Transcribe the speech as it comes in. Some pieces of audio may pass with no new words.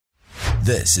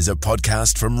This is a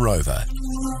podcast from Rover.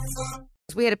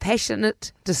 We had a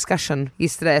passionate discussion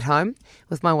yesterday at home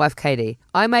with my wife, Katie.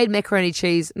 I made macaroni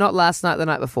cheese, not last night, the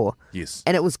night before. Yes.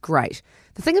 And it was great.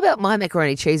 The thing about my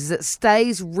macaroni cheese is it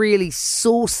stays really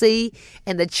saucy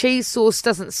and the cheese sauce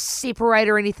doesn't separate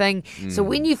or anything. So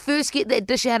when you first get that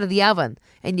dish out of the oven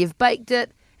and you've baked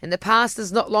it and the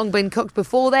pasta's not long been cooked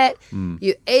before that, you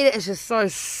eat it, it's just so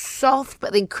soft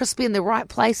but then crispy in the right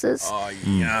places. Oh,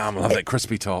 yum. I love that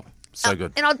crispy top. So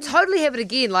good. And I'd totally have it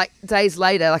again, like days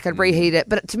later, like I'd reheat it.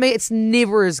 But to me, it's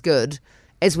never as good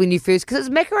as when you first, because it's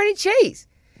macaroni cheese.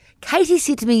 Katie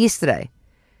said to me yesterday,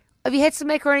 have you had some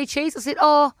macaroni cheese? I said,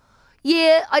 oh,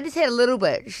 yeah, I just had a little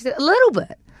bit. She said, a little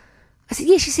bit? I said,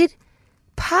 yeah. She said,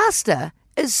 pasta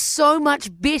is so much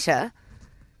better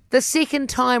the second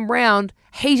time round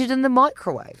heated in the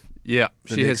microwave. Yeah,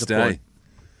 she has a point.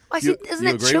 I said, isn't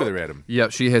you that agree with her, Adam? Yeah,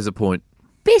 she has a point.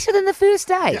 better than the first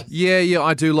day? Yeah,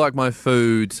 I do like my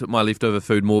leftover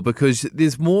food more because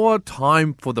there's more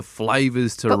time for the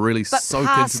flavours to really soak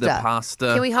into the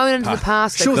pasta. Can we hone into the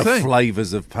pasta? Sure The thing.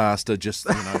 flavours of pasta, just,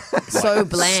 So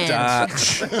bland.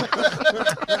 starch,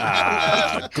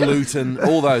 gluten,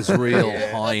 all those real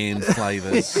high-end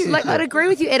flavours. Like, I'd agree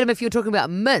with you, Adam, if you're talking about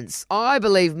mince. I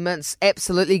believe mince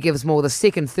absolutely gives more the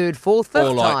second, third, fourth,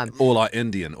 fifth time. Or like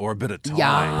Indian, or a bit of thyme.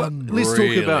 Yum. Let's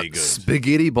Really talk about good.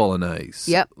 spaghetti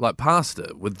bolognese. Yep. Like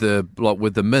pasta with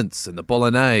the mince and the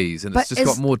bolognese, and But it's just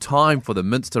got more time for the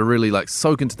mince to really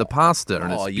soak into the pasta,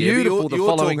 and it's beautiful but the following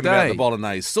you're talking about day. the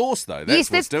bolognese sauce, though. That's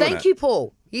Yes, what's doing thank it. you,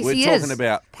 Paul. Yes, We're he talking is.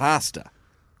 about pasta.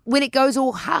 When it goes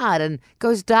all hard and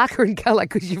goes darker in colour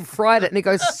because you've fried it and it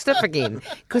goes stiff again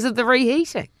because of the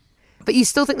reheating. But you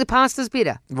still think the pasta's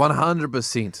better?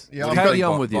 100%. Yeah, I've Carry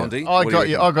got on with you. Bondi. I What do got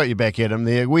you. reckon? I got you back, Adam.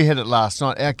 There, we had it last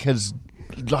night. Our kids,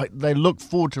 they look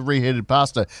forward to reheated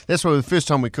pasta. That's why the first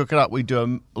time we cook it up, we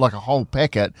do a whole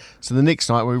packet. So the next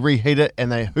night we reheat it and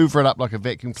they hoover it up like a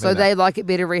vacuum cleaner. So they like it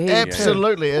better reheated too.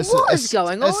 Absolutely. What is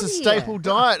going It's on a here? staple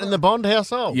diet in the Bond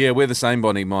household. Yeah, we're the same,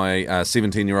 Bonnie. My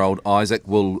 17-year-old Isaac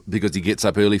will, because he gets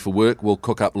up early for work, will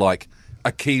cook up like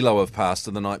a kilo of pasta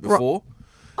the night before.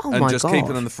 Oh and my just God. keep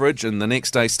it in the fridge, and the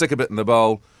next day stick a bit in the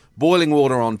bowl, boiling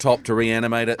water on top to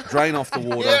reanimate it, drain off the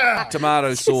water,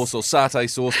 tomato sauce or satay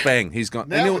sauce, bang, he's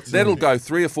gone. And that'll go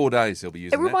 3 or 4 days he'll be It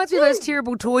using that. reminds me of those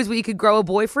terrible toys where you could grow a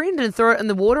boyfriend and throw it in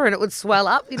the water and it would swell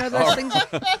up. You know those things?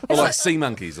 Or like sea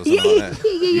monkeys or something like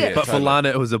that. Yeah. But for totally. Lana,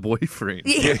 it was a boyfriend.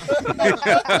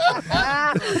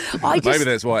 I just, Maybe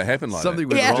that's why it happened like Something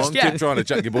that. was Yeah. wrong. Just keep trying to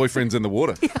chuck your boyfriends in the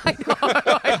water. I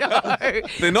know.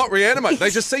 They're not reanimated. They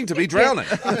just seem to be drowning.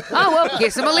 Oh, well,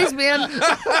 guess I'm a lesbian.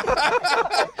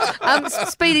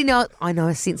 Speedy, now, I know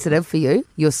it's sensitive for you.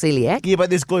 You're celiac. Yeah, but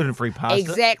there's gluten-free pasta.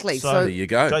 Exactly. So, There you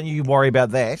go. Don't you worry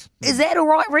about that. is that all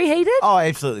right reheated? Oh,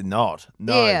 absolutely not.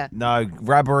 No, Yeah. no,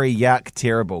 rubbery, yuck,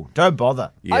 terrible. Don't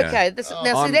bother. Yeah. Okay,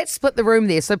 now see, that's split the room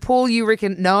there. So, Paul, you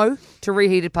reckon no to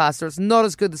reheated pasta. It's not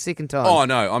as good the second time. Oh,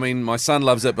 no. I mean, my son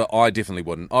loves it, but I definitely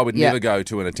wouldn't. I would Yeah. never go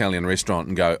to an Italian restaurant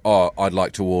and go, oh, I'd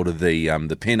like to order the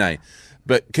penne.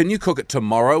 But can you cook it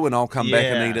tomorrow and I'll come back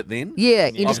and Yeah. eat it then? Yeah,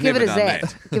 you just I've give it a never done zap.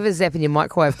 that. Give it a zap in your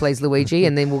microwave, please, Luigi,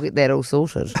 and then we'll get that all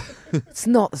sorted. It's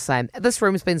not the same. This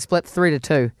room's been split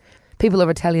 3-2. People of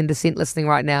Italian descent listening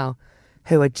right now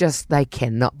who are just, they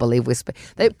cannot believe we're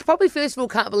they probably first of all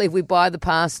can't believe we buy the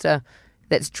pasta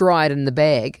that's dried in the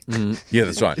bag. Yeah,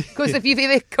 that's right. Because if you've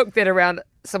ever cooked that around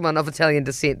someone of Italian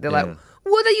descent, they're like,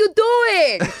 what are you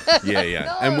doing?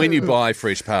 Yeah. And when you buy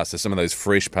fresh pasta, some of those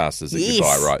fresh pastas that you buy,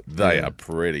 Yes. right, they are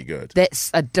pretty good. That's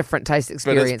a different taste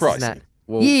experience, pricey. isn't it?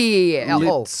 Well, Yeah.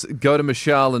 Oh. Let's go to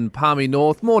Michelle in Palmy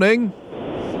North. Morning.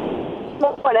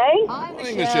 Morning. Hi,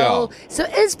 Morning, Michelle. Michelle. So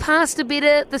is pasta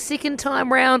better the second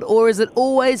time round, or is it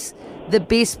always the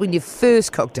best when you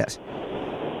first cooked it?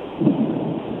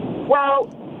 Well,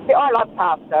 see, I love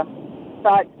pasta,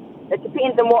 so it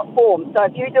depends on what form. So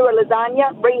if you do a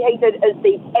lasagna, reheated is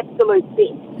the absolute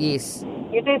best. Yes.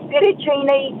 You do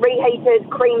fettuccine, reheated,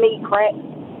 creamy crap.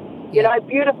 You know,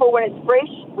 beautiful when it's fresh.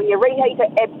 When you reheat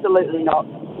it, absolutely not.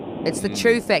 It's the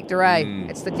chew factor, eh?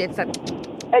 It's the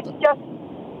It's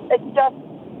just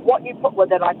what you put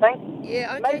with it, I think.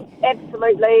 Yeah, okay. Meat,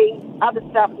 absolutely. Other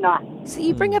stuff, no. So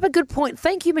you bring up a good point.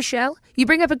 Thank you, Michelle. You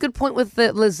bring up a good point with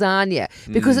the lasagna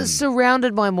because it's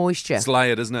surrounded by moisture. It's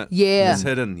layered, isn't it? Yeah. It's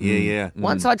hidden. Yeah.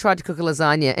 Once I tried to cook a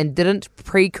lasagna and didn't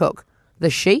pre-cook the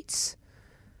sheets,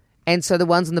 and so the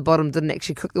ones on the bottom didn't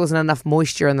actually cook. There wasn't enough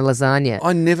moisture in the lasagna.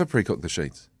 I never pre-cook the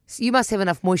sheets. So you must have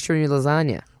enough moisture in your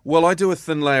lasagna. Well, I do a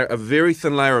very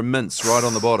thin layer of mince right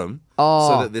on the bottom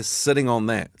so that they're sitting on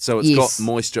that. So it's Yes. got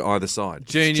moisture either side.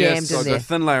 Genius. jammed So in I've got there. a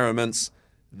thin layer of mince,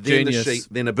 then Genius. the sheet,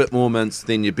 then a bit more mince,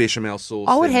 then your bechamel sauce.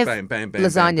 I would then have bam, bam, bam,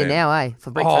 lasagna bam, bam. now,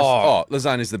 for breakfast. Oh,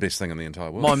 lasagna's the best thing in the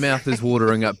entire world. My mouth is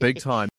watering up big time.